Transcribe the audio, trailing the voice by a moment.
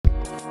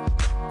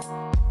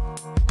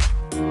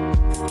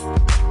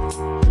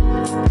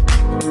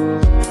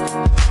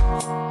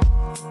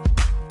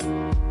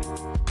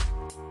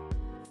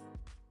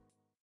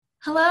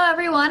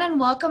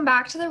welcome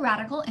back to the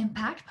Radical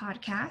Impact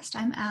Podcast.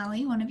 I'm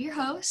Allie, one of your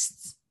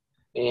hosts.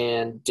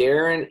 And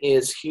Darren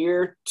is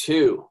here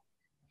too.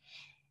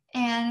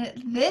 And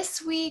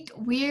this week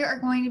we are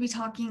going to be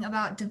talking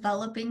about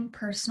developing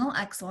personal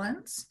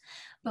excellence.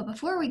 But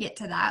before we get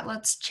to that,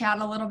 let's chat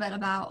a little bit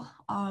about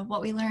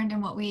what we learned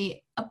and what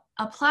we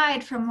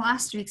applied from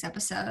last week's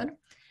episode.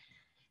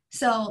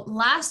 So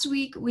last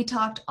week we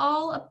talked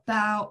all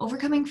about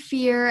overcoming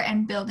fear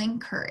and building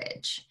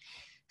courage.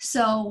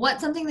 So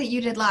what's something that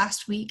you did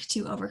last week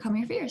to overcome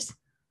your fears?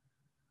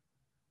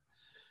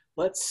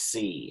 Let's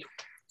see.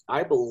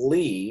 I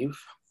believe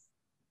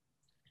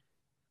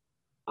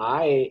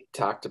I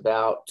talked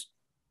about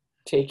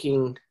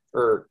taking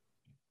or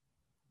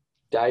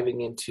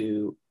diving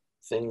into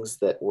things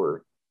that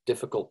were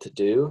difficult to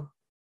do,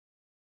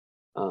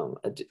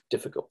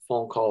 difficult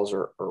phone calls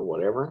or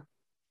whatever,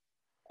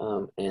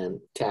 and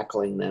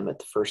tackling them at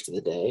the first of the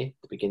day,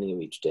 the beginning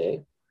of each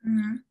day,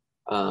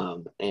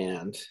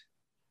 and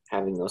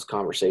having those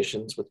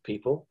conversations with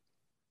people.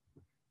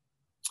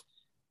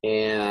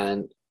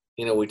 And,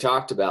 you know, we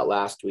talked about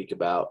last week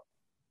about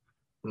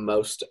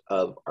most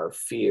of our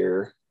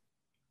fear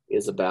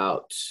is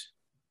about,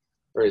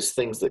 or is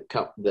things that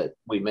come, that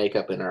we make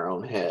up in our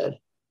own head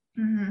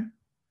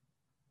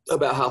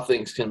about how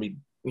things can be,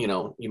 you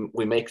know,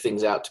 we make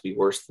things out to be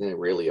worse than they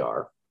really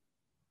are.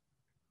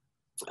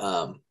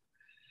 I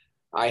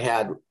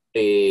had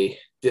a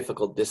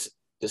difficult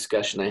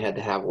discussion I had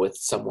to have with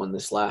someone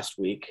this last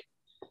week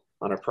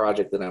on a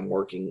project that I'm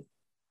working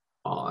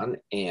on,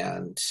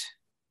 and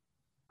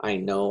I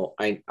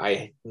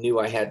knew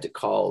I had to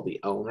call the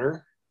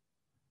owner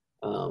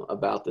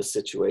about this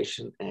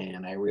situation,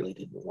 and I really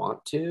didn't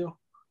want to,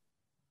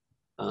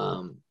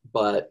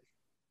 but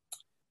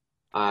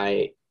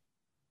I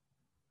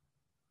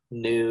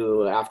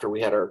knew after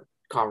we had our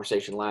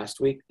conversation last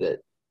week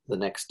that the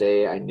next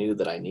day I knew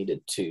that I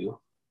needed to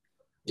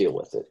deal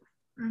with it.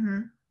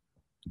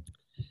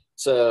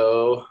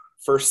 So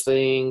first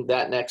thing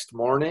that next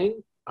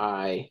morning,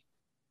 I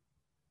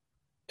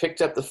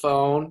picked up the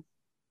phone,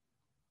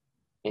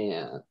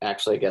 and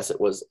actually I guess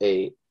it was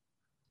a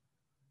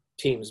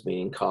Teams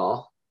meeting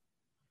call.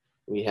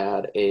 We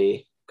had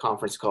a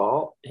conference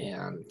call,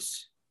 and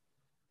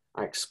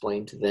I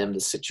explained to them the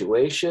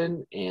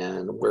situation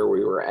and where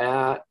we were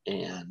at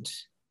and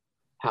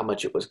how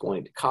much it was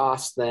going to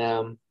cost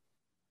them.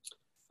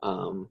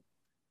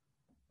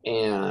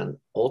 And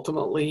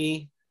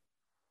ultimately,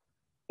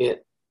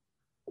 it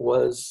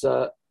was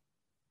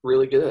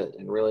really good,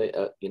 and really,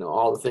 you know,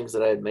 all the things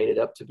that I had made it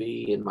up to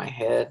be in my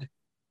head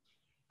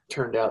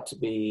turned out to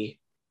be,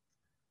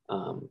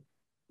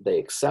 they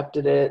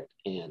accepted it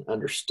and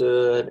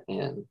understood,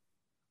 and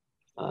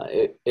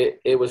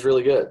it was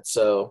really good.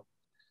 So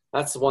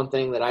that's the one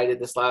thing that I did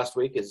this last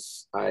week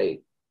is I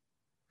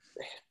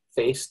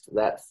faced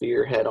that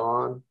fear head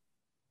on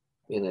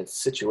in a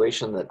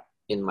situation that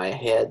in my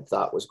head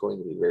thought was going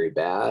to be very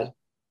bad.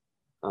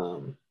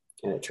 And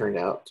it turned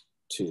out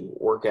to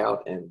work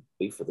out and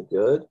be for the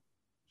good.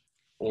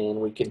 And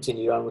we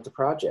continued on with the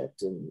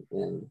project,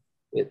 and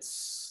it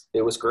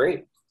was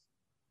great.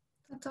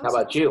 That's awesome. How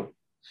about you?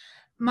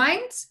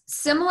 Mine's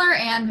similar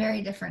and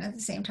very different at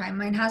the same time.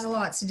 Mine has a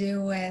lot to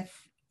do with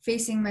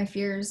facing my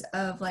fears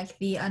of like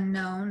the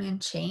unknown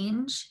and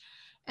change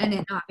and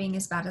it not being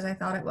as bad as I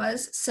thought it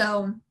was.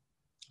 So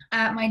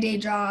at my day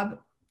job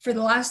for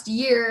the last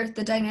year,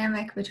 the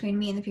dynamic between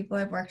me and the people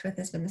I've worked with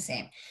has been the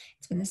same.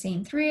 It's been the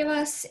same three of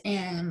us,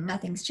 and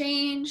nothing's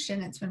changed,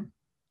 and it's been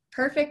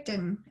perfect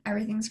and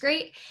everything's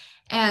great.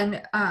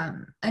 And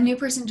a new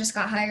person just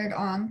got hired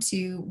on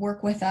to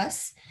work with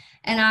us.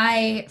 And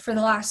I, for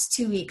the last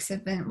 2 weeks,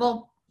 have been,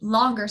 well,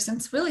 longer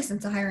since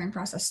the hiring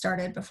process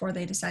started before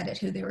they decided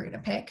who they were going to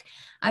pick.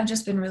 I've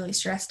just been really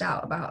stressed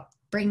out about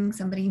bringing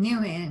somebody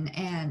new in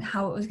and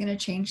how it was going to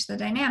change the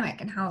dynamic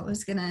and how it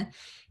was going to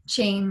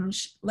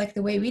change like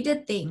the way we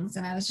did things.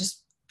 And I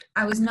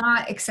was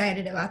not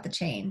excited about the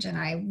change, and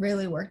I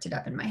really worked it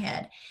up in my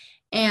head.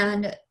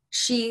 And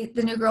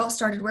the new girl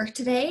started work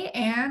today,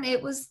 and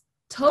it was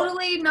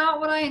totally not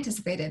what I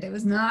anticipated. It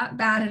was not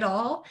bad at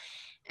all,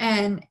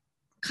 and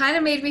kind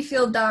of made me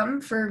feel dumb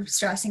for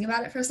stressing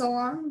about it for so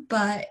long.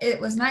 But it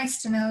was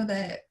nice to know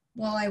that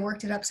while I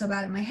worked it up so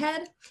bad in my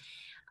head,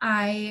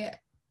 I'm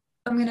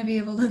going to be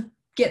able to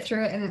get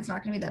through it, and it's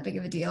not going to be that big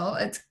of a deal.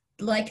 It's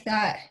like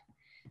that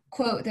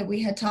quote that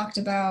we had talked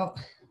about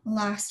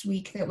last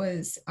week that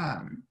was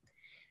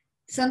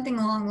something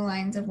along the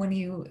lines of, when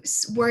you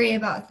worry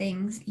about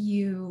things,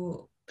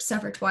 you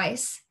suffer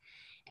twice.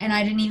 And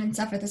I didn't even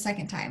suffer the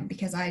second time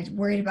because I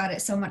worried about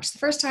it so much the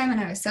first time, and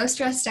I was so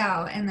stressed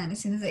out. And then as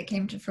soon as it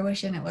came to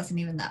fruition, it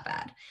wasn't even that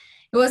bad.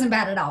 It wasn't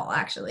bad at all,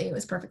 actually. It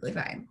was perfectly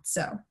fine.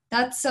 So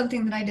that's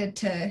something that I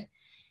did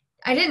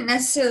I didn't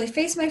necessarily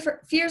face my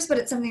fears, but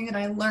it's something that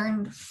I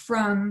learned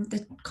from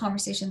the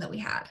conversation that we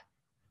had.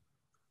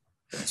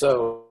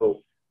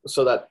 So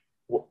that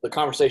the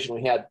conversation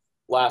we had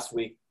last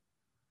week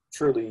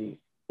truly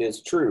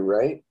is true,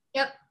 right?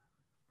 Yep.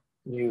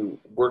 You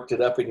worked it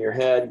up in your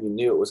head. You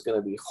knew it was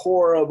going to be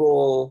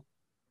horrible.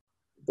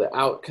 The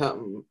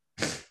outcome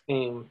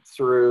came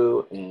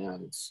through,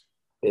 and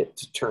it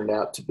turned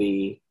out to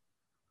be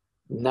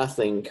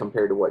nothing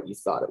compared to what you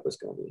thought it was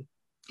going to be.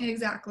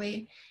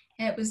 Exactly.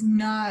 It was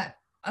not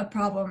a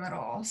problem at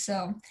all.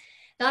 So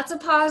that's a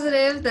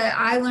positive that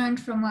I learned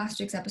from last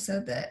week's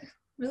episode that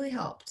really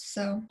helped.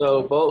 So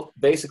both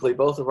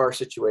of our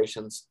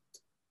situations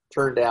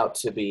turned out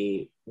to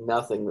be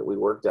nothing that we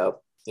worked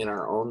up in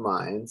our own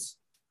minds.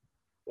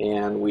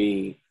 And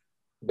we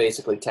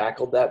basically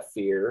tackled that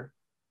fear,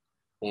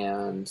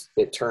 and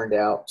it turned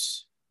out,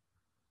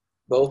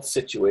 both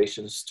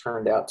situations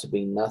turned out to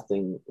be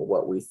nothing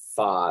what we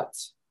thought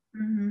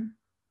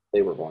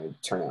they were going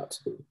to turn out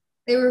to be.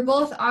 They were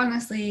both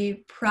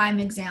honestly prime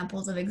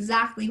examples of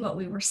exactly what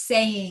we were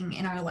saying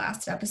in our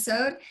last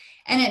episode.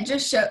 And it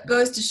just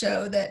goes to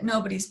show that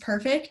nobody's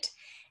perfect,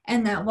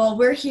 and that while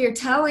we're here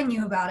telling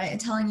you about it and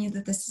telling you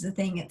that this is a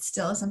thing, it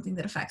still is something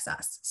that affects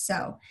us.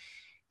 So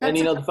and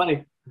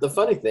the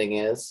funny thing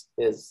is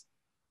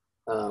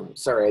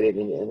sorry, I didn't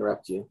mean to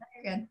interrupt you.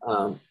 You're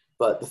good.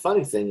 But the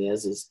funny thing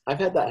is I've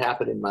had that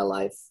happen in my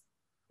life.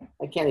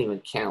 I can't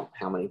even count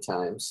how many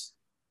times.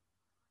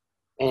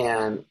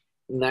 And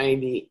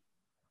 99%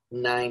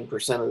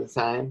 of the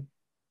time,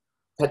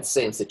 I've had the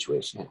same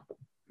situation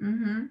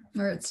happen.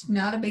 Where it's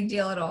not a big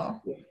deal at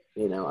all.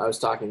 You know, I was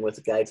talking with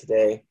a guy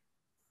today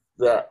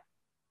that,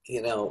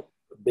 you know,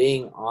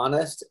 being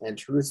honest and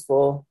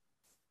truthful,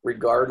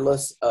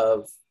 regardless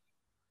of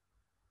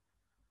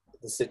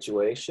the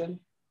situation,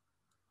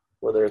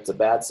 whether it's a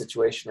bad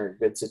situation or a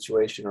good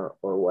situation or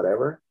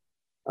whatever,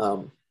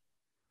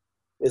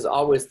 is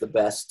always the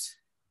best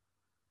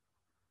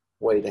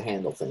way to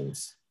handle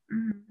things.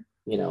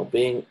 You know,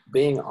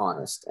 being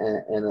honest,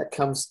 and it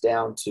comes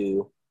down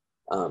to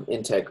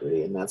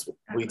integrity, and that's what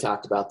we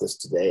talked about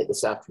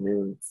this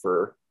afternoon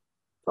for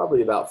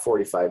probably about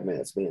 45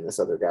 minutes, me and this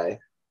other guy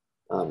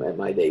at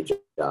my day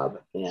job,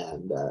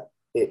 and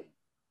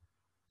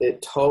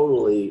it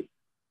totally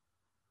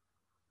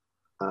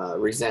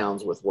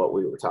resounds with what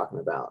we were talking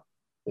about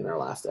in our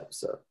last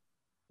episode.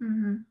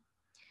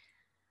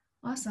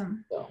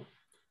 Awesome. So,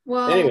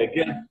 well, anyway,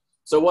 good.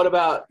 So what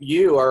about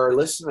you, our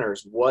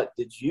listeners? What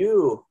did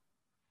you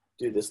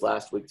do this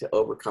last week to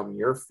overcome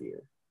your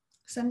fear?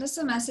 Send us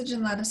a message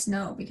and let us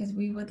know, because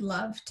we would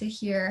love to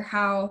hear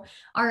how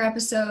our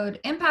episode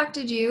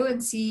impacted you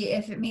and see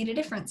if it made a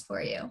difference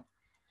for you.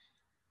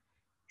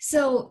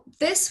 So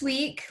this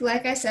week,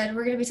 like I said,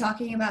 we're going to be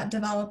talking about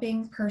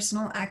developing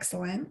personal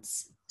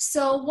excellence.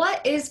 So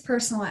what is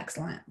personal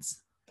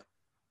excellence?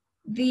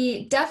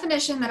 The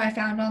definition that I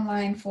found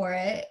online for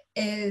it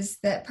is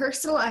that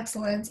personal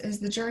excellence is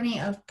the journey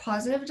of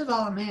positive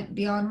development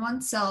beyond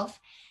oneself,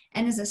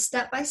 and is a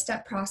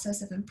step-by-step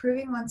process of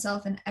improving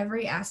oneself in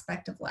every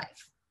aspect of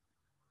life.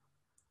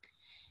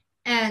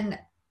 And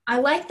I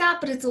like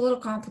that, but it's a little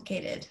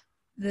complicated.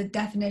 The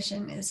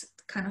definition is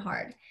kind of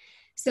hard.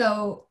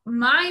 So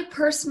my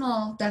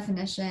personal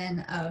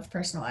definition of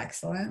personal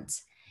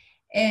excellence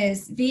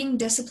is being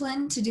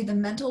disciplined to do the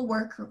mental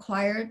work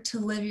required to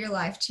live your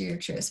life to your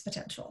truest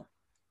potential.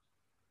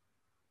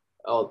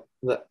 Oh,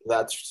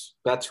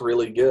 that's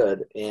really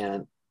good.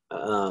 And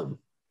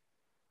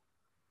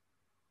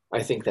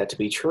I think that to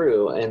be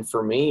true. And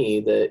for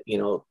me,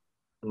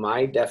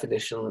 my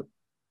definition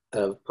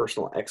of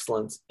personal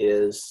excellence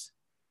is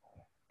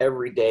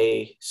every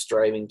day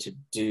striving to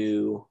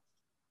do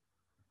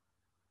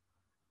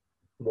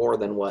more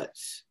than what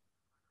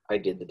I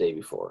did the day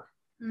before.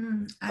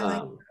 I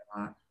like that a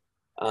lot.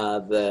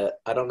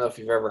 I don't know if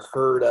you've ever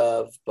heard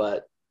of,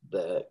 but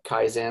the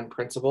Kaizen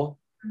principle.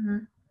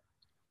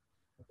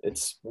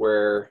 It's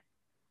where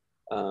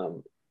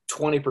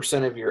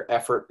 20% of your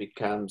effort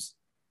becomes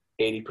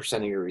 80%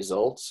 of your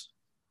results.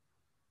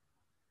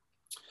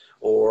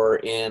 Or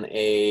in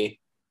a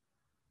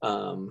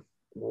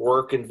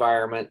work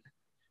environment,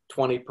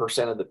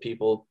 20% of the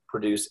people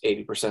produce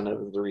 80%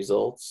 of the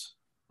results.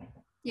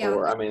 Yeah.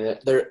 Or, I mean,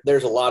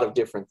 there's a lot of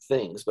different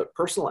things, but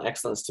personal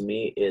excellence to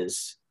me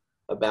is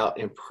about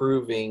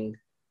improving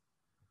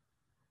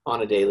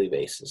on a daily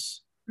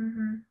basis.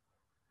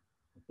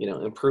 You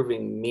know,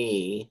 improving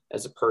me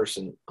as a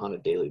person on a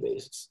daily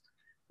basis.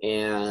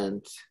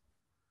 And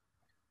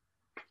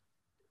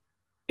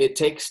it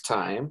takes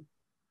time,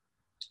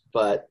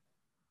 but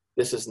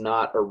this is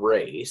not a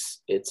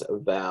race. It's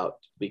about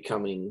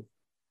becoming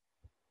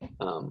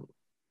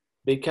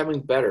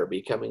better,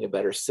 becoming a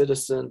better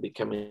citizen,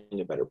 becoming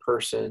a better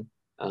person,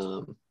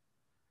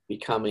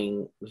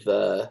 becoming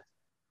the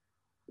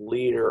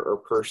leader or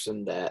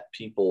person that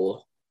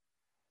people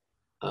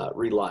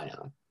rely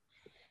on.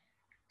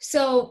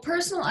 So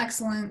personal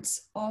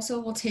excellence also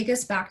will take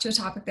us back to a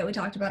topic that we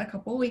talked about a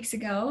couple of weeks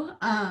ago.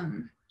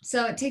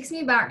 So it takes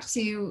me back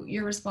to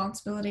your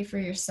responsibility for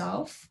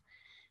yourself,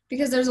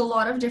 because there's a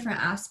lot of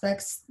different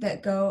aspects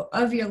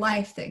of your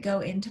life that go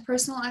into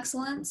personal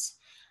excellence.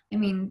 I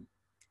mean,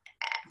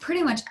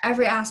 pretty much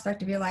every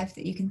aspect of your life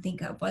that you can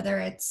think of, whether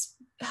it's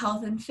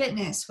health and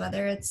fitness,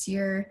 whether it's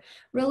your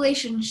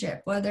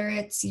relationship, whether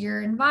it's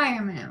your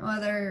environment,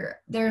 whether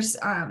there's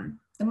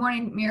the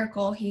Morning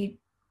Miracle, he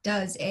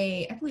does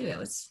I believe it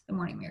was the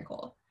Morning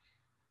Miracle.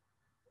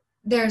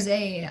 there's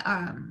a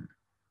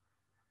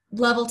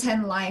level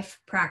 10 life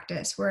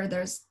practice where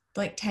there's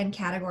like 10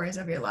 categories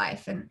of your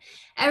life, and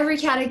every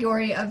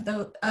category of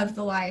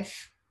the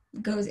life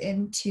goes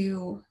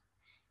into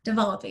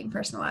developing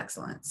personal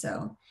excellence.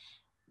 So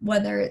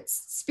whether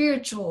it's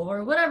spiritual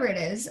or whatever it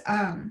is,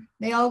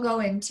 they all go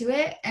into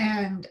it.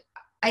 And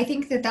I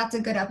think that that's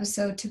a good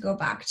episode to go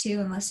back to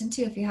and listen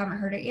to if you haven't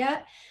heard it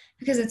yet,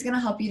 because it's going to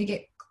help you to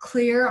get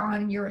clear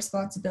on your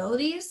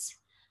responsibilities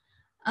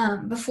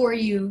before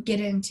you get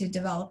into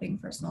developing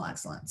personal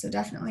excellence. So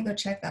definitely go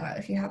check that out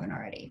if you haven't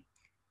already.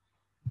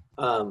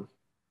 I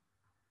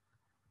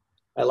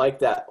like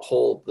that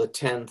whole, the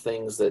 10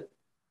 things that,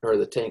 or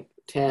the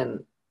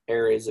 10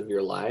 areas of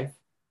your life.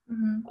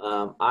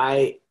 Mm-hmm.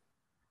 I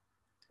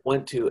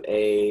went to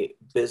a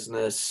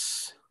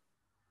business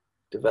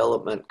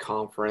development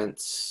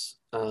conference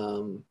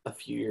a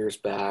few years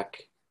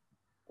back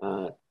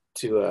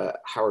to a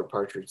Howard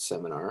Partridge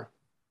seminar.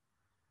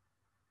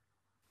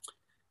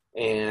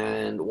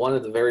 And one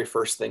of the very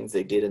first things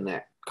they did in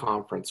that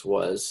conference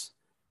was,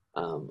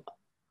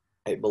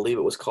 I believe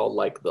it was called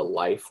like the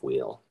life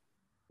wheel.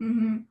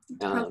 Mm-hmm. It's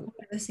probably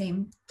the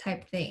same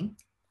type thing.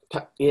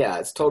 Yeah,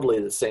 it's totally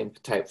the same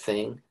type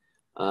thing.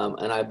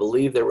 And I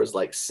believe there was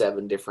like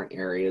 7 different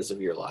areas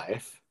of your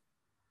life.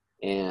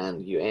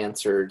 And you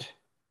answered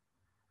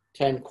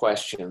 10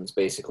 questions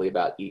basically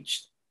about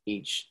each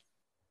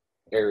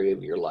area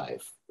of your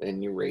life.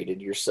 And you rated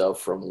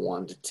yourself from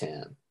 1 to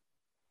 10.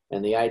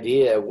 And the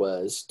idea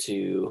was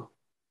to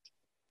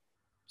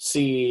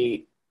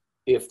see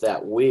if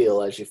that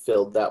wheel, as you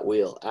filled that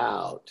wheel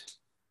out,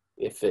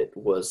 if it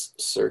was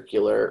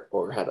circular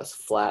or had a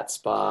flat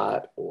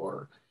spot,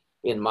 or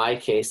in my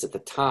case at the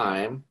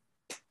time,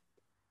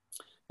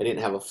 I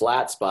didn't have a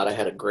flat spot. I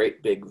had a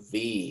great big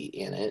V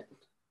in it.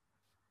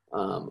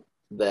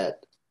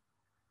 That,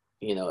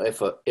 you know,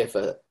 if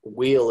a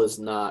wheel is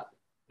not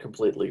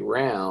completely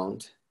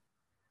round,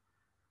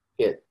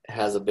 it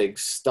has a big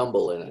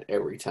stumble in it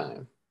every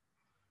time,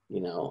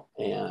 you know.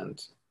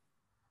 And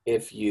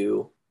if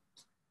you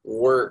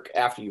work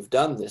after you've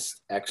done this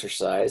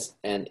exercise,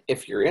 and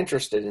if you're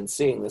interested in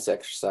seeing this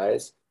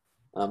exercise,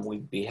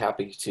 we'd be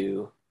happy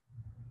to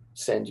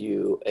send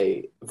you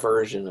a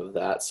version of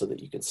that so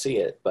that you can see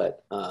it,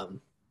 but and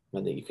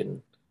that you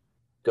can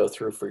go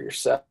through for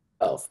yourself.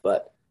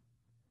 But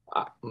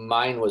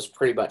mine was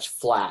pretty much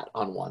flat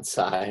on one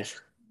side.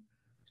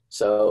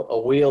 So a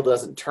wheel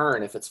doesn't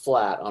turn if it's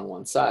flat on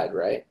one side,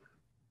 right?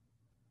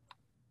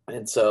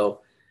 And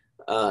so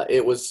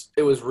it was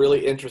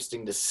really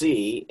interesting to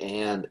see,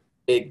 and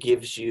it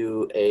gives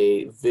you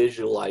a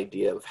visual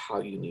idea of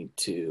how you need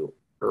to,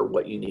 or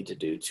what you need to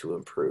do to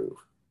improve.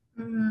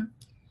 Mm-hmm.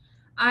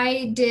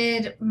 I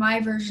did my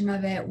version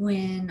of it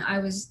when I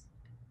was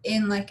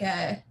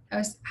I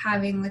was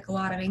having like a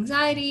lot of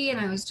anxiety, and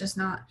I was just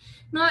not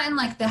in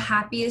like the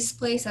happiest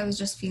place. I was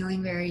just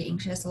feeling very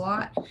anxious a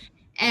lot.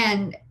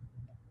 And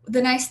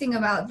the nice thing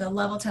about the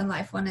level 10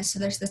 life one is, so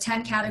there's the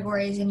 10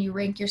 categories, and you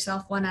rank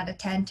yourself 1 out of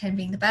 10, 10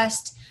 being the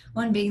best,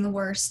 1 being the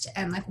worst,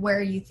 and like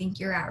where you think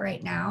you're at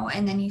right now.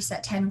 And then you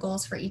set 10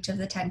 goals for each of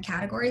the 10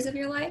 categories of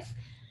your life.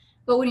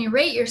 But when you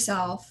rate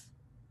yourself,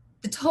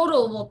 the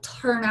total will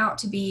turn out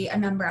to be a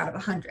number out of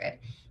 100.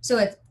 So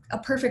it's a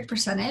perfect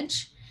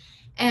percentage.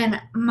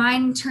 And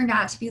mine turned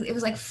out to be, it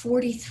was like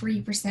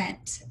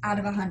 43% out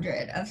of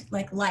 100 of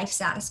like life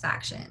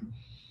satisfaction.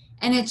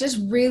 And it just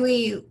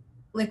really,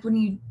 like when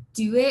you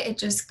do it, it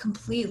just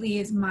completely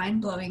is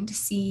mind blowing to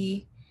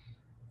see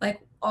like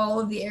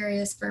all of the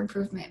areas for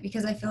improvement,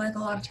 because I feel like a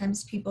lot of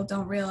times people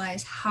don't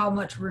realize how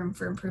much room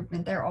for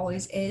improvement there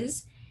always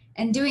is.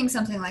 And doing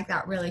something like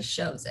that really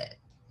shows it.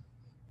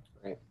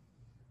 Right.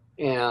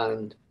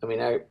 And I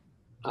mean,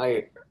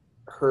 I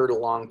heard a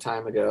long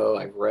time ago,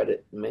 I've read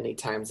it many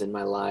times in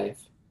my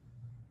life.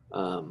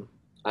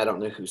 I don't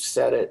know who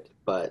said it,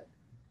 but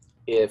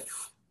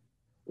if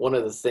one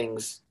of the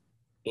things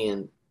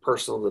in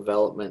personal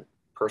development,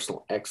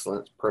 personal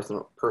excellence,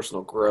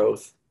 personal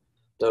growth,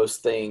 those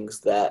things,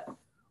 that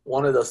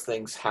one of those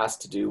things has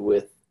to do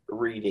with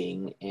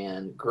reading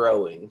and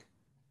growing.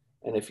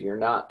 And if you're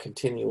not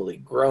continually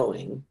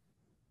growing,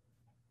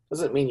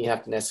 doesn't mean you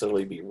have to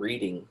necessarily be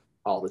reading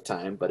all the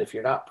time, but if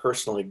you're not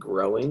personally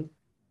growing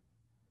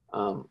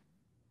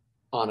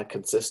on a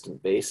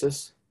consistent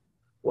basis,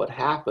 what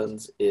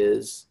happens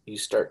is you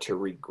start to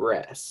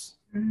regress.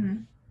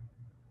 Mm-hmm.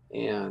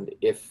 And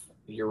if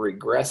you're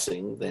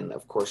regressing, then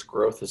of course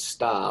growth has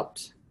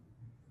stopped.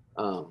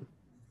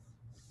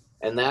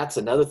 And that's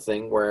another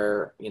thing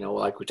where, you know,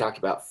 like we talked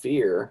about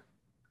fear,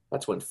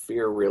 that's when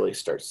fear really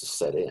starts to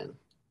set in.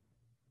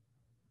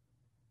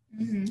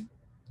 Mm-hmm.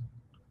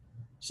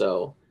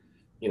 So,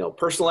 you know,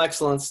 personal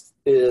excellence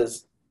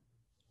is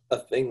a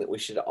thing that we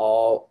should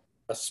all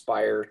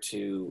aspire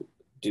to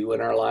do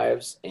in our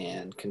lives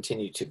and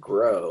continue to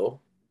grow,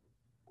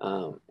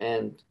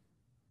 and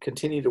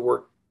continue to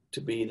work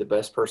to be the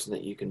best person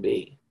that you can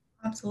be.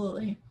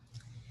 Absolutely.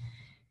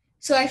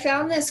 So I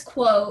found this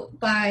quote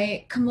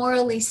by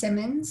Kimora Lee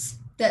Simmons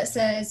that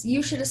says,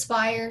 "You should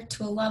aspire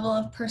to a level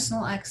of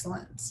personal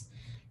excellence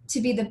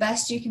to be the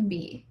best you can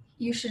be.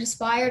 You should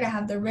aspire to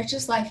have the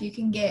richest life you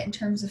can get in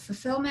terms of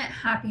fulfillment,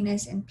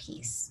 happiness, and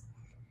peace.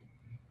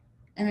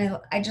 And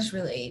I just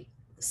really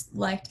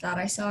liked that.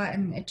 I saw it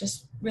and it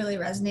just really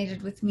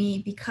resonated with me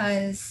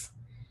because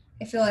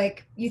I feel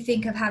like you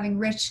think of having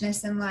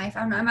richness in life.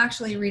 I'm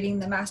actually reading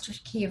The Master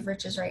Key of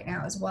Riches right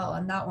now as well.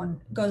 And that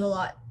one goes a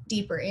lot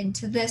deeper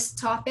into this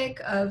topic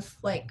of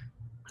like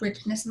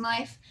richness in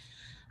life.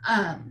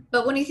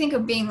 But when you think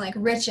of being like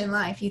rich in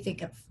life, you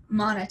think of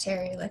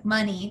monetary, like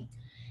money.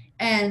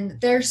 And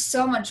there's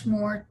so much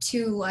more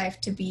to life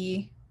to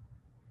be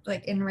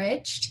like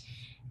enriched.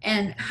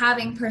 And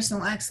having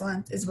personal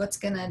excellence is what's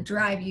going to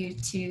drive you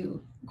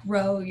to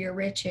grow your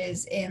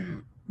riches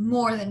in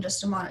more than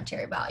just a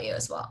monetary value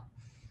as well.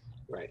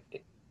 Right.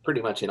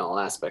 Pretty much in all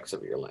aspects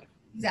of your life.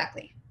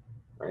 Exactly.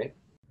 Right.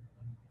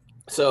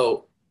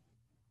 So,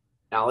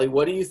 Allie,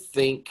 what do you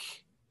think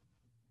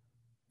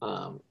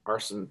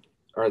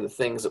are the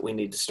things that we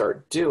need to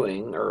start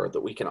doing, or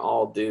that we can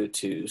all do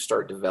to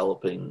start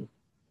developing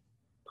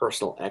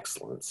personal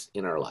excellence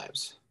in our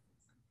lives?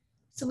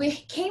 So we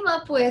came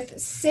up with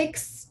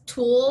 6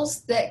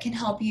 tools that can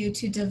help you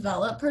to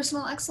develop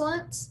personal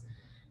excellence.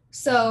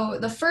 So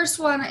the first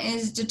one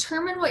is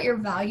determine what your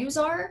values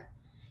are.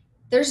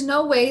 There's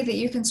no way that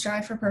you can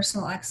strive for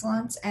personal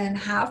excellence and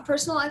have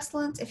personal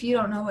excellence if you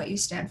don't know what you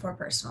stand for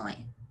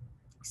personally.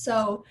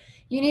 So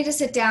you need to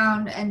sit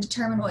down and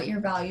determine what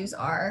your values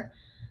are.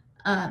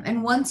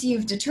 And once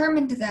you've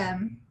determined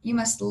them, you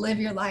must live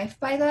your life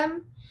by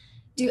them.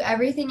 Do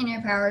everything in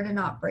your power to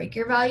not break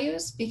your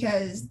values,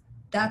 because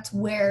that's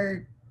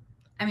where,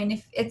 I mean,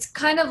 if it's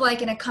kind of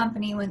like in a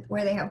company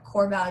where they have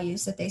core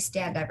values that they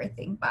stand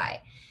everything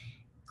by.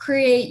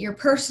 Create your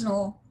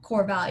personal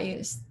core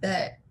values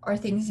that are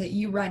things that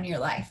you run your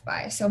life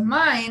by. So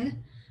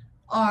mine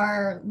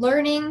are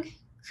learning,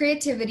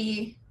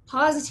 creativity,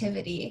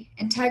 positivity,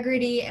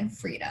 integrity, and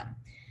freedom.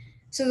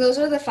 So those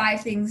are the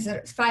 5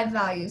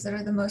 values that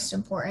are the most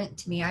important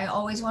to me. I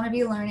always want to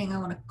be learning. I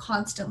want to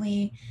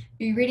constantly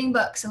be reading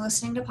books and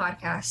listening to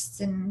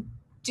podcasts and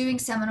doing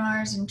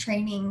seminars and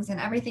trainings and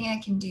everything I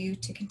can do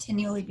to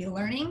continually be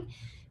learning,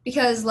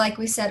 because like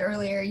we said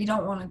earlier, you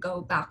don't want to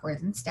go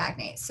backwards and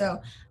stagnate.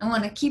 So I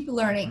want to keep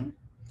learning.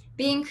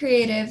 Being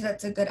creative,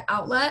 that's a good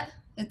outlet.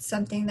 It's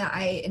something that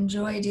I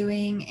enjoy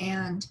doing,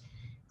 and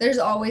there's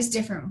always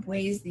different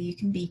ways that you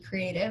can be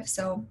creative.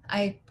 So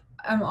I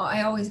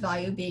always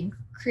value being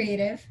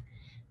creative.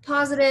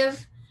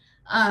 Positive.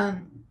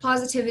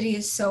 Positivity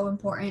is so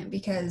important,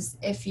 because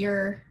if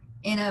you're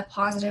in a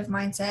positive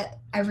mindset,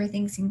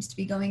 everything seems to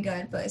be going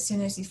good. But as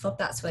soon as you flip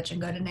that switch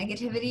and go to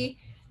negativity,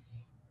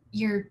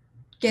 you're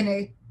going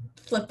to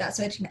flip that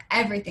switch and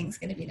everything's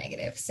going to be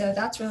negative. So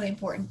that's really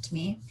important to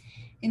me.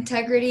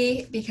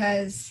 Integrity,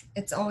 because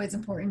it's always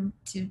important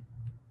to,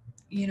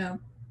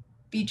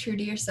 be true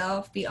to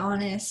yourself, be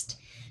honest,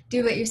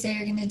 do what you say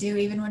you're going to do,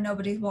 even when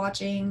nobody's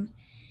watching,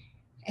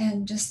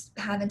 and just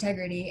have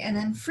integrity. And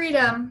then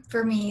freedom,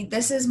 for me,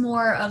 this is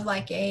more of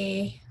like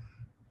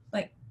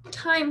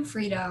time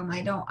freedom.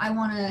 I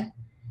want to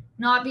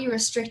not be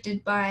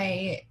restricted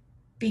by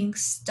being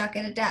stuck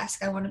at a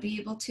desk. I want to be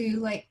able to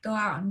like go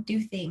out and do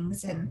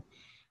things and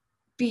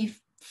be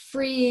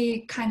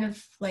free, kind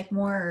of like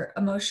more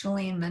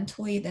emotionally and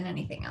mentally than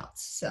anything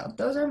else. So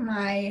those are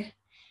my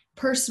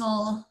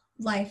personal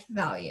life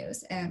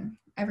values, and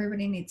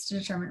everybody needs to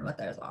determine what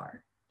those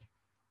are.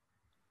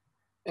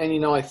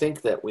 And I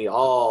think that we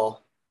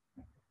all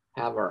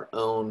have our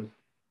own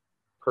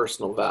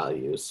personal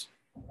values.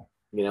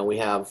 We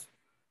have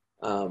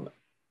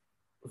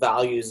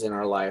values in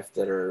our life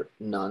that are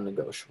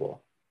non-negotiable,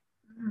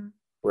 mm-hmm.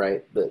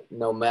 right? That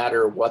no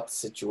matter what the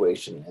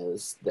situation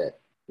is, that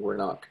we're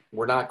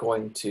not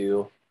going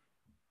to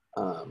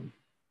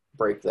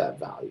break that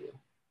value.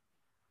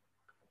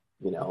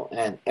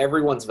 And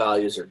everyone's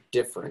values are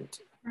different.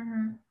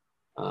 Mm-hmm.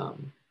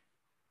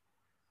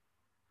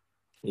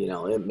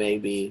 It may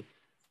be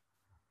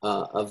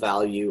a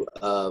value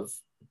of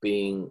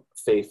being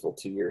faithful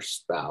to your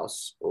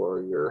spouse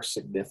or your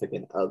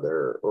significant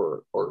other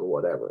or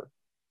whatever,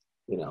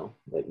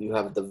 that you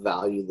have the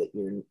value that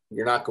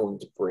you're not going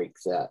to break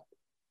that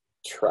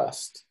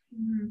trust,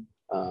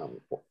 mm-hmm.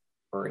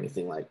 Or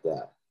anything like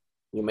that.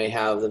 You may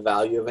have the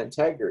value of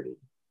integrity.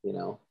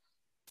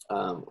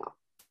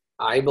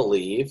 I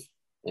believe,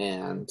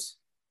 and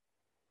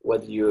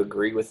whether you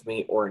agree with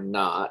me or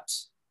not,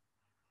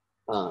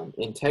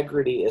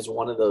 integrity is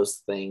one of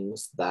those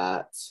things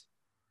that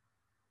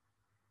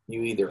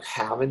you either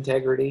have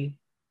integrity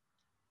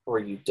or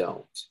you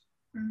don't.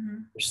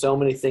 Mm-hmm. There's so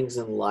many things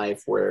in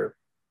life where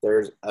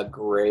there's a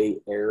gray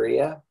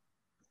area.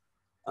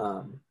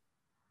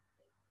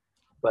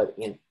 But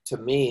to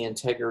me,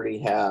 integrity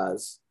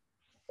there's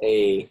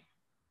a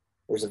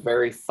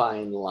very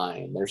fine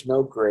line. There's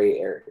no gray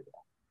area.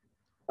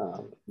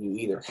 You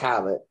either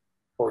have it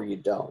or you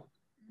don't.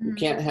 Mm-hmm. You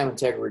can't have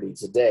integrity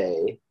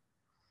today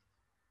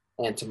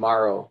and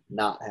tomorrow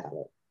not have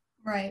it.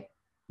 Right.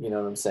 You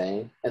know what I'm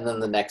saying? And then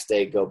the next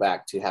day go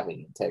back to having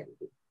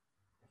integrity.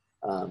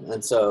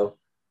 And so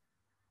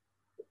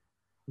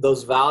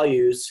those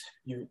values,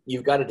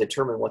 you've got to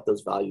determine what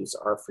those values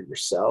are for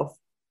yourself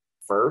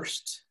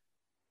first.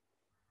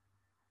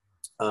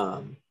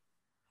 And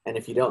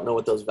if you don't know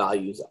what those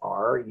values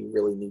are, you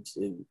really need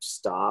to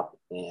stop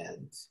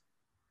and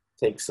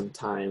take some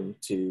time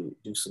to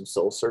do some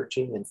soul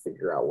searching and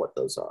figure out what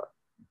those are.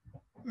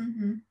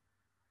 Mm-hmm.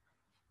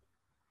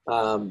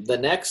 The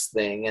next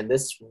thing, and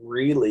this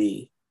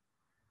really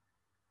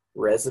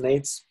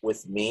resonates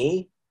with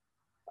me,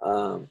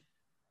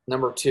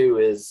 number 2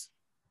 is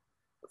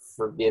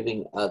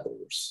forgiving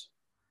others.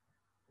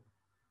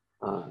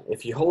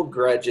 If you hold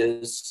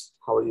grudges,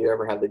 how will you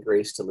ever have the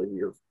grace to live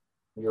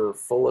your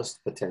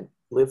fullest potential,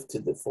 live to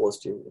the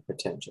fullest of your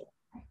potential?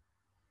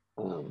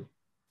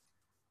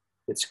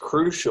 It's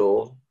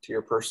crucial to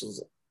your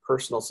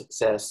personal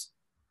success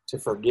to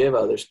forgive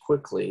others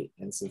quickly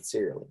and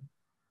sincerely.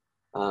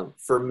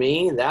 For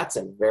me, that's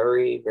a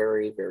very,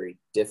 very, very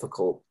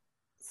difficult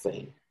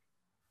thing.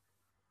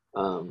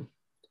 I'm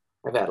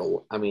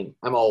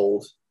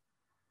old,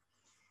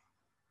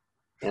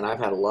 and I've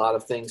had a lot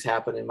of things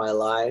happen in my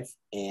life,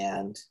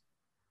 and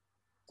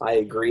I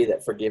agree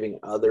that forgiving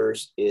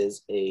others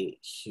is a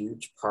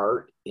huge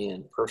part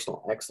in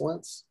personal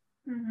excellence.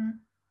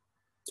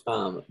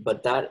 Mm-hmm.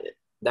 But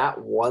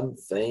that one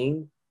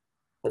thing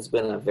has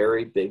been a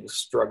very big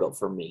struggle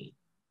for me.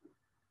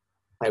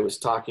 I was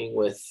talking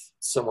with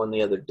someone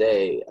the other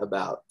day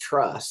about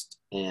trust,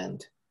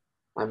 and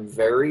I'm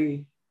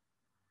very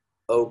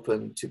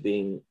open to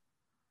being,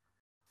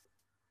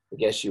 I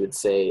guess you would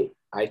say,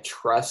 I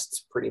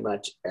trust pretty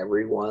much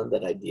everyone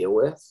that I deal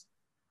with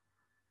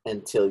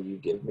until you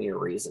give me a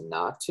reason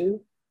not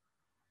to.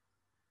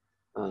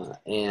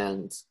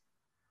 And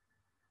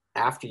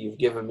after you've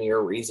given me a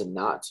reason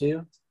not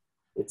to,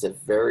 it's a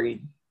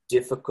very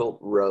difficult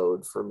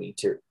road for you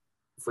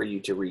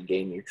to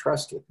regain your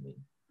trust with me.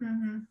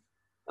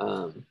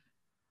 Mm-hmm.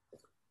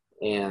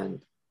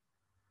 And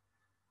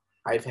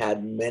I've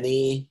had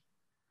many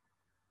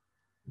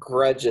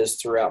grudges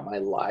throughout my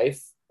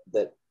life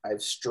that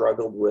I've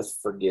struggled with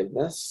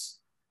forgiveness.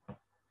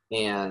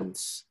 And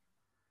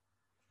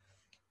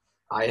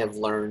I have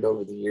learned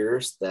over the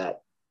years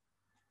that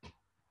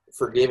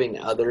forgiving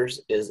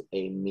others is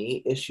a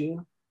me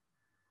issue,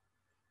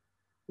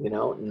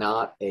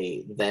 not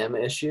a them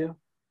issue,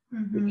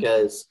 Mm-hmm.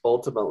 because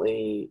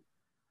ultimately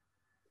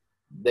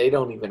they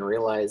don't even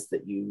realize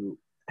that you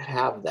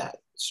have that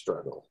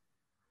struggle.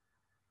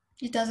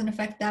 It doesn't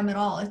affect them at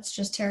all. It's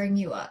just tearing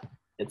you up.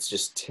 It's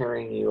just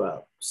tearing you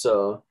up.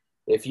 So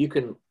if you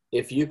can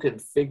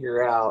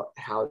figure out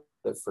how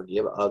to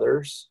forgive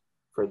others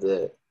for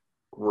the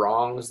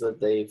wrongs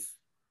that they've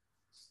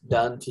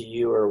done to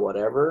you or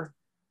whatever,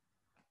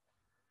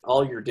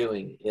 what you're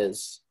doing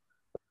is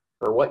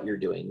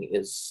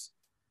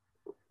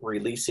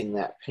releasing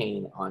that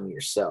pain on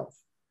yourself.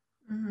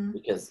 Mm-hmm.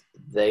 Because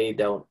they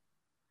don't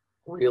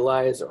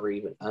realize or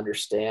even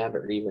understand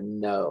or even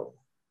know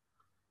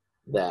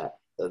that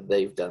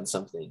they've done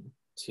something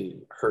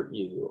to hurt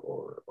you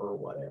or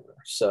whatever.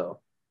 So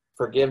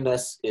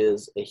forgiveness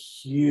is a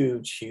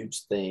huge,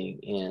 huge thing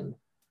in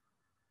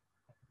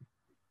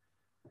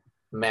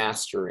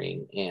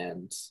mastering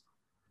and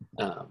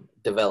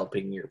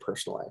developing your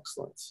personal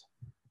excellence.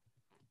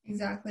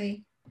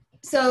 Exactly.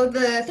 So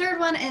the third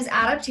one is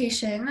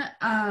adaptation.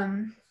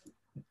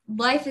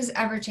 Life is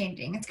ever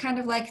changing. It's kind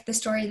of like the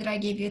story that I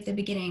gave you at the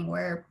beginning,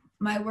 where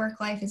my work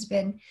life has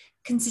been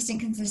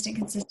consistent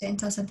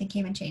until something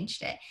came and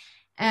changed it.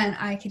 And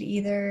I could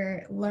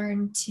either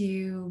learn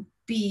to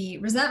be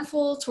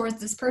resentful towards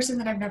this person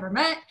that I've never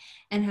met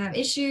and have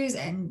issues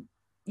and,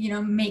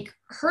 make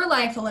her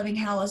life a living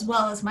hell as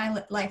well as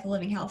my life a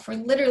living hell for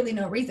literally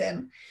no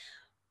reason,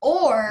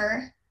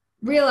 or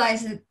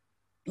realize that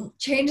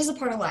change is a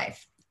part of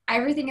life.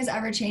 Everything is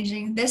ever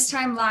changing. This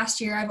time last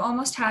year, I've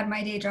almost had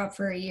my day job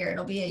for a year.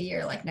 It'll be a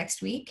year like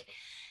next week.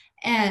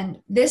 And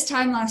this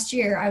time last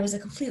year, I was a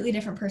completely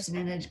different person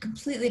in a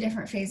completely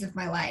different phase of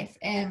my life.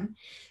 And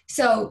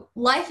so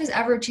life is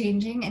ever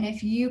changing. And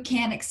if you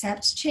can't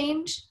accept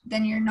change,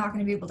 then you're not going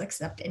to be able to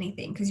accept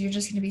anything, because you're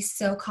just going to be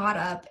so caught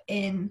up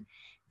in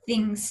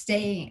things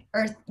staying,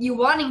 or you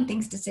wanting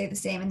things to stay the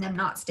same and them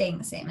not staying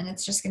the same. And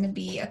it's just going to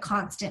be a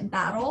constant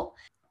battle.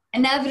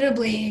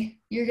 Inevitably,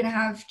 you're going to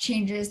have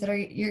changes that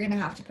you're going to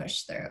have to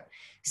push through.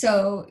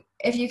 So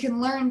if you can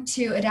learn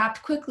to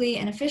adapt quickly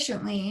and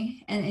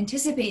efficiently and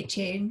anticipate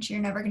change, you're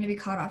never going to be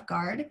caught off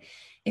guard.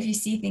 If you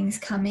see things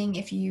coming,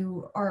 if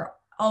you are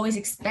always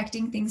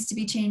expecting things to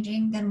be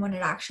changing, then when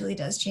it actually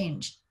does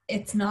change,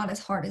 it's not as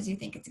hard as you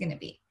think it's going to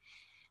be.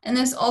 And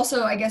this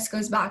also, I guess,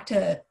 goes back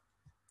to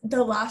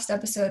the last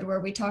episode where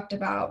we talked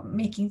about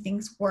making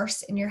things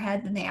worse in your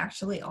head than they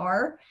actually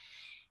are.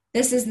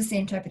 This is the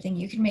same type of thing.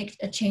 You can make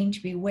a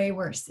change be way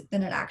worse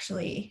than it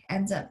actually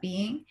ends up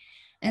being.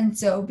 And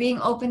so being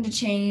open to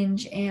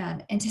change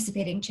and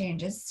anticipating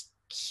change is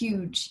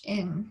huge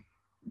in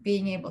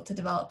being able to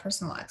develop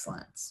personal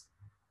excellence.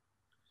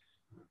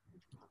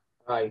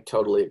 I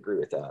totally agree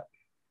with that.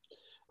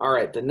 All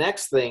right, the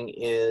next thing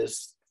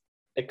is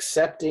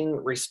accepting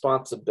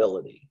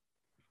responsibility.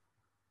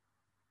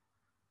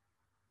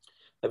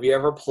 Have you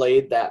ever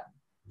played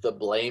the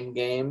blame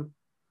game?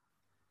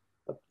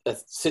 A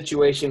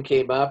situation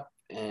came up,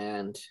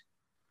 and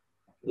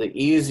the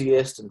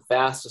easiest and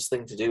fastest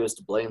thing to do is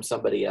to blame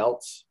somebody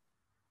else.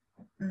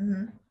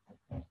 Mm-hmm.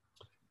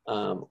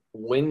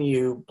 When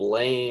you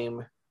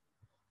blame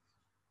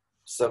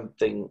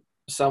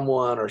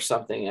someone or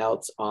something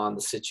else on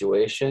the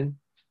situation,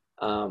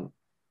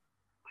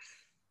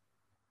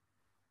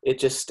 it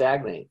just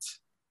stagnates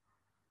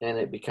and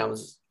it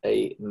becomes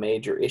a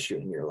major issue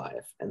in your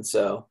life. And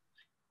so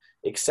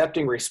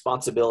accepting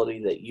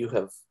responsibility that you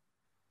have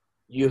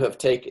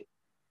taken,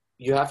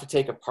 you have to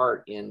take a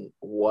part in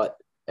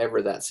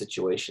whatever that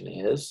situation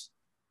is.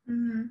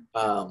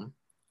 Mm-hmm.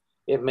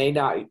 It may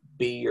not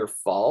be your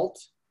fault.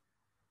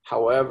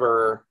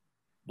 However,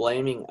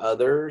 blaming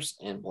others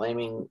and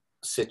blaming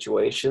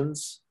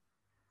situations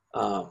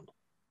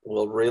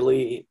will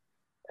really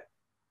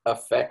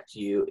affect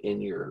you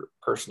in your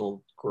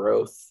personal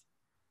growth,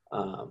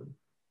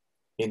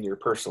 in your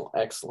personal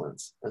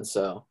excellence. And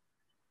so,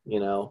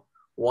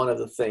 one of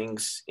the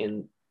things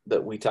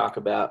that we talk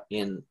about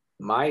in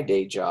my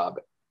day job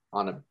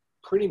on a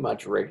pretty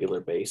much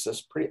regular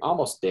basis,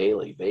 almost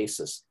daily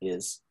basis,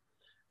 is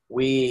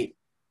we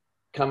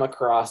come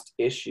across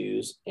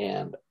issues,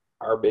 and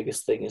our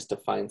biggest thing is to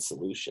find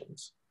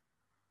solutions,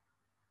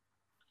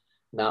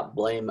 not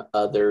blame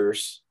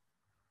others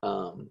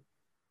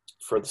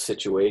for the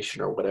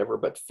situation or whatever,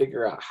 but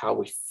figure out how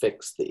we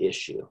fix the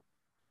issue.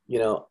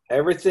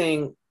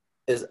 Everything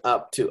is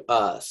up to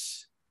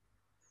us,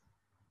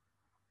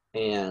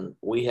 and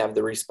we have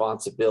the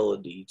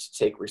responsibility to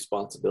take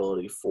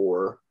responsibility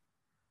for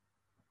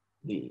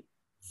the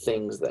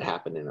things that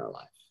happen in our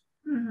life.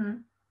 Mm-hmm.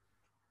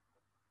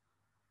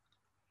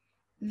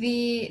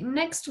 The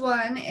next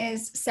one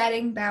is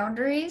setting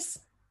boundaries.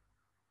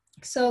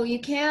 So you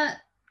can't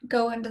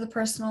go into the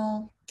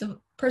personal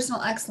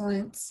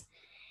excellence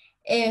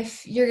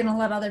if you're going to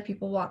let other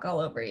people walk all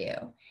over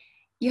you.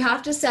 You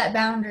have to set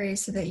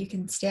boundaries so that you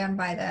can stand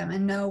by them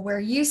and know where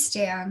you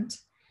stand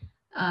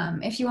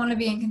if you want to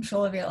be in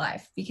control of your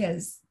life.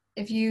 Because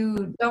if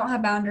you don't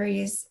have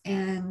boundaries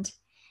and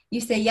you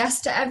say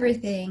yes to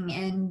everything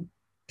and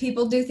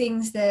people do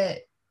things that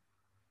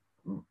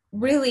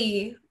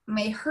really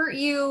may hurt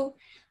you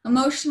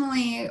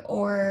emotionally,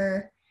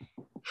 or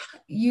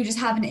you just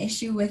have an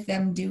issue with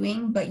them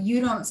doing, but you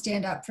don't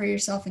stand up for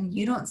yourself and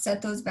you don't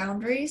set those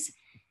boundaries,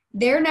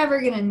 they're never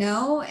going to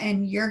know,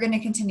 and you're going to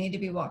continue to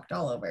be walked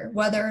all over,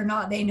 whether or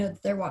not they know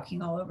that they're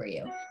walking all over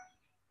you.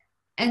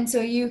 And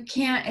so you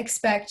can't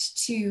expect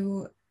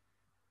to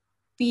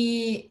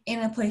be in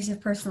a place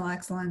of personal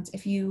excellence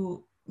if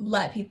you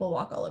let people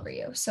walk all over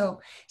you.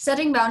 So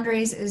setting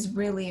boundaries is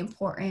really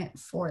important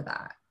for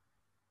that.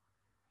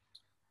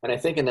 And I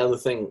think another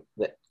thing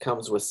that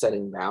comes with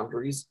setting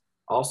boundaries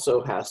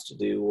also has to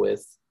do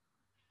with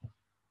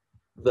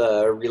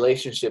the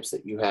relationships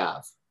that you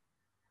have.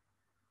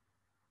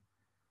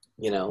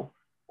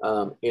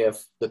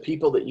 If the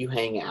people that you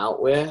hang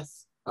out with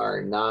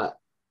are not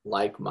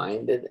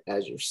like-minded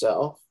as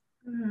yourself,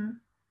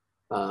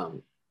 mm-hmm.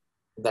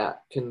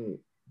 That can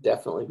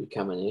definitely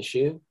become an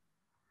issue,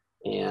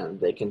 and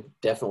they can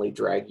definitely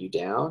drag you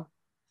down.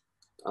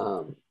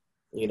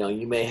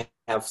 You may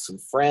have some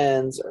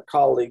friends or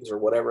colleagues or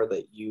whatever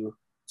that you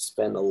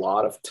spend a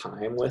lot of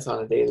time with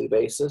on a daily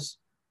basis.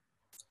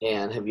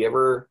 And have you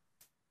ever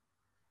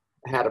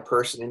had a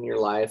person in your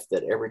life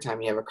that every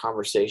time you have a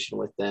conversation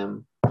with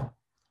them,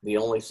 the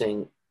only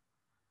thing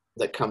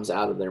that comes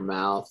out of their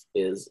mouth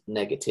is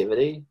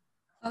negativity?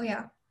 Oh,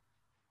 yeah.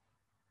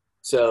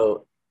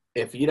 So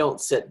if you don't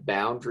set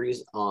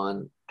boundaries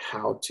on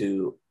how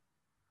to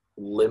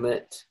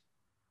limit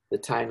the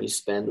time you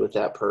spend with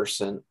that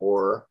person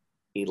or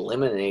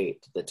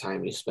eliminate the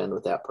time you spend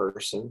with that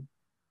person,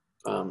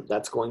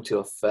 that's going to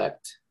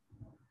affect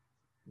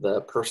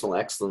the personal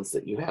excellence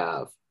that you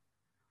have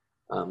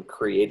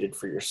created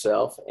for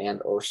yourself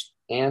and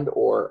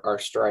or are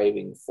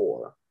striving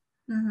for.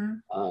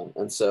 Mm-hmm.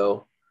 And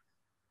so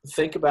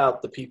think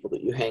about the people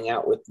that you hang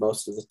out with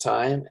most of the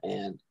time,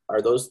 and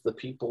are those the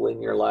people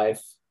in your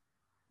life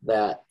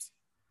that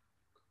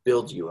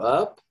build you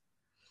up,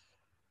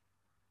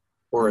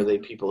 or are they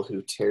people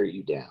who tear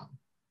you down?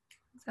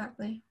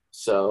 Exactly.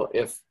 So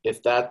if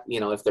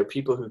they're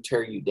people who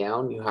tear you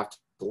down, you have to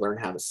learn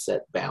how to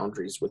set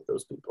boundaries with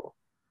those people.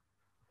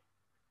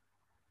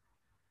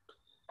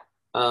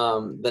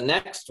 The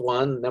next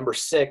one, number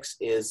 6,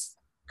 is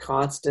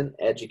constant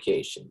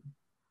education.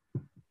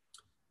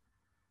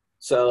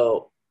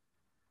 So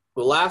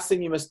the last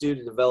thing you must do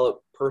to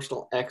develop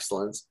personal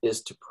excellence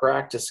is to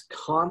practice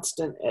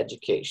constant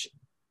education.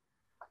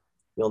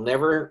 You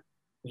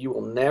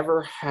will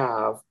never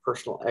have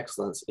personal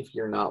excellence if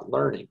you're not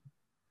learning.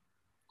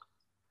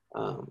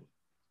 And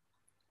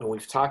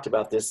we've talked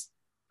about this,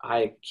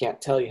 I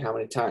can't tell you how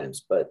many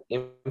times, but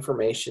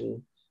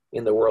information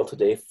in the world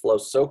today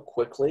flows so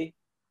quickly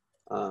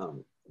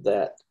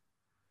that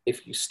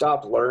if you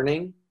stop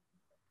learning,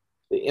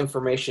 the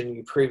information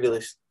you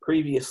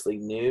previously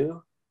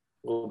knew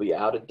will be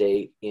out of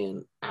date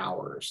in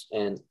hours.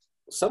 And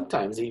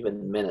sometimes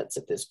even minutes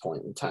at this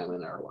point in time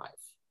in our life.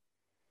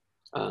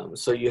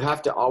 So you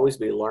have to always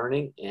be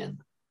learning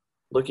and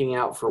looking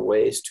out for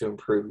ways to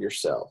improve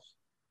yourself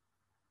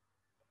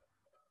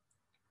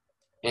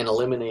and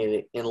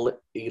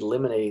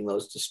eliminating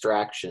those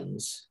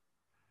distractions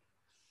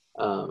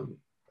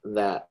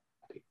that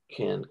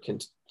can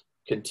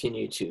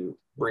continue to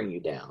bring you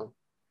down.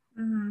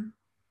 Mm-hmm.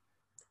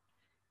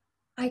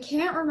 I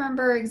can't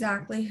remember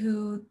exactly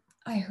who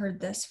I heard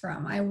this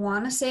from. I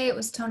want to say it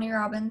was Tony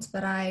Robbins,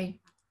 but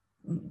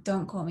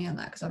don't quote me on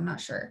that because I'm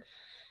not sure.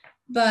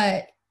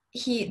 But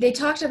they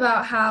talked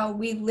about how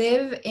we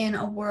live in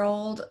a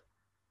world.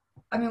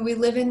 I mean, we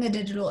live in the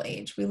digital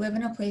age. We live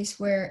in a place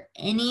where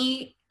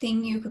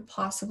anything you could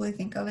possibly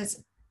think of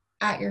is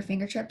at your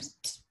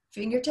fingertips.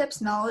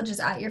 Knowledge is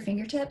at your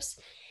fingertips.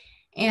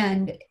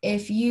 And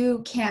if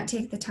you can't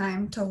take the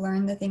time to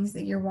learn the things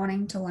that you're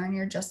wanting to learn,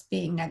 you're just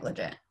being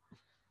negligent.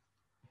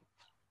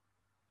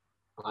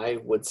 I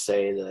would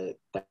say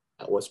that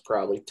was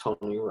probably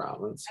Tony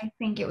Robbins. I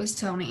think it was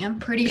Tony. I'm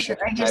pretty sure.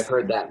 I've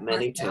heard that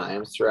many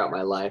times throughout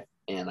my life,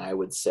 and I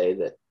would say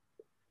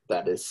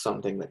that is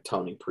something that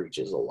Tony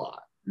preaches a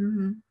lot.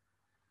 Mm-hmm.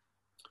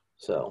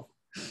 So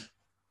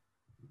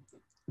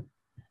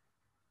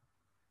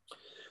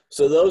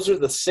those are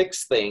the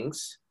 6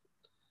 things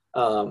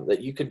that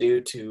you can do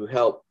to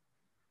help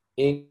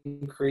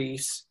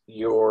increase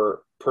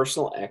your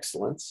personal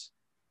excellence.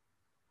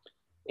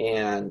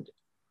 And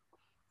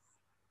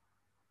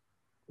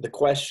the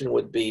question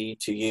would be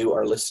to you,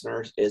 our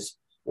listeners, is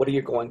what are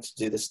you going to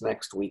do this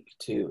next week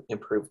to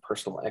improve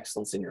personal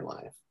excellence in your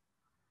life?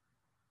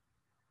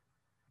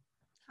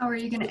 How are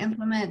you going to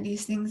implement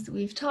these things that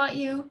we've taught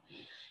you?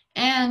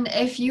 And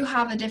if you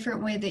have a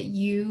different way that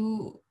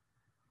you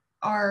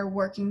are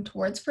working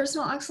towards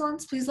personal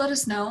excellence, please let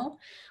us know.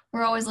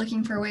 We're always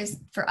looking for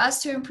ways for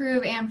us to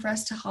improve and for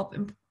us to help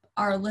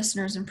our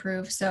listeners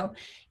improve. So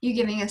you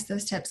giving us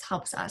those tips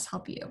helps us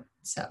help you.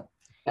 So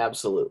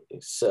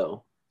absolutely.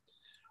 So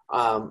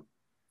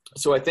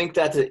I think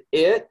that's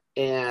it.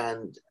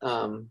 And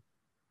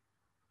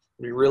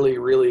we really,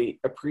 really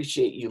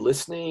appreciate you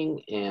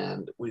listening,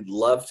 and we'd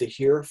love to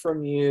hear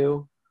from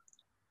you.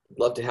 We'd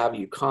love to have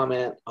you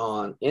comment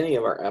on any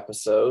of our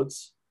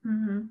episodes.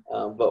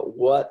 Mm-hmm. But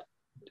what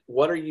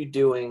are you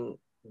doing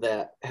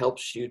that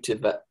helps you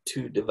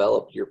to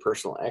develop your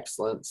personal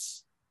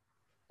excellence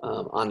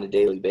on a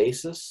daily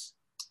basis?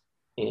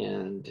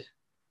 And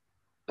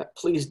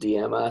please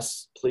DM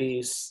us.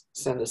 Please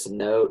send us a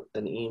note,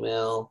 an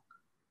email.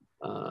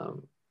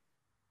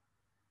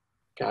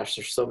 Gosh,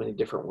 there's so many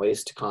different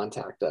ways to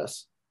contact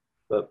us.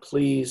 But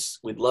please,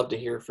 we'd love to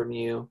hear from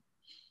you.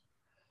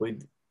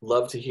 We'd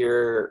love to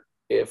hear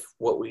if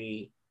what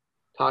we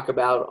talk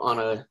about on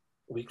a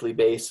weekly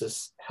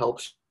basis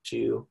helps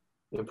you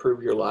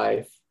improve your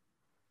life.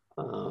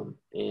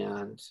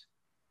 And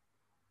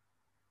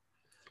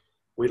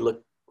we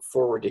look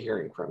forward to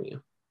hearing from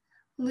you.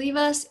 Leave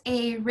us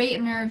a rate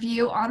and a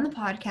review on the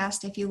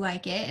podcast if you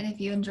like it and if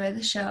you enjoy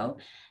the show.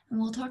 And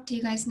we'll talk to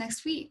you guys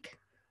next week.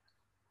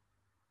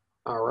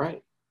 All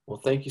right. Well,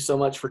 thank you so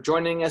much for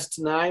joining us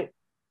tonight.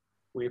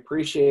 We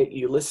appreciate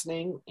you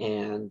listening,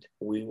 and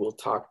we will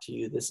talk to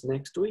you this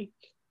next week.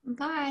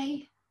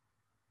 Bye.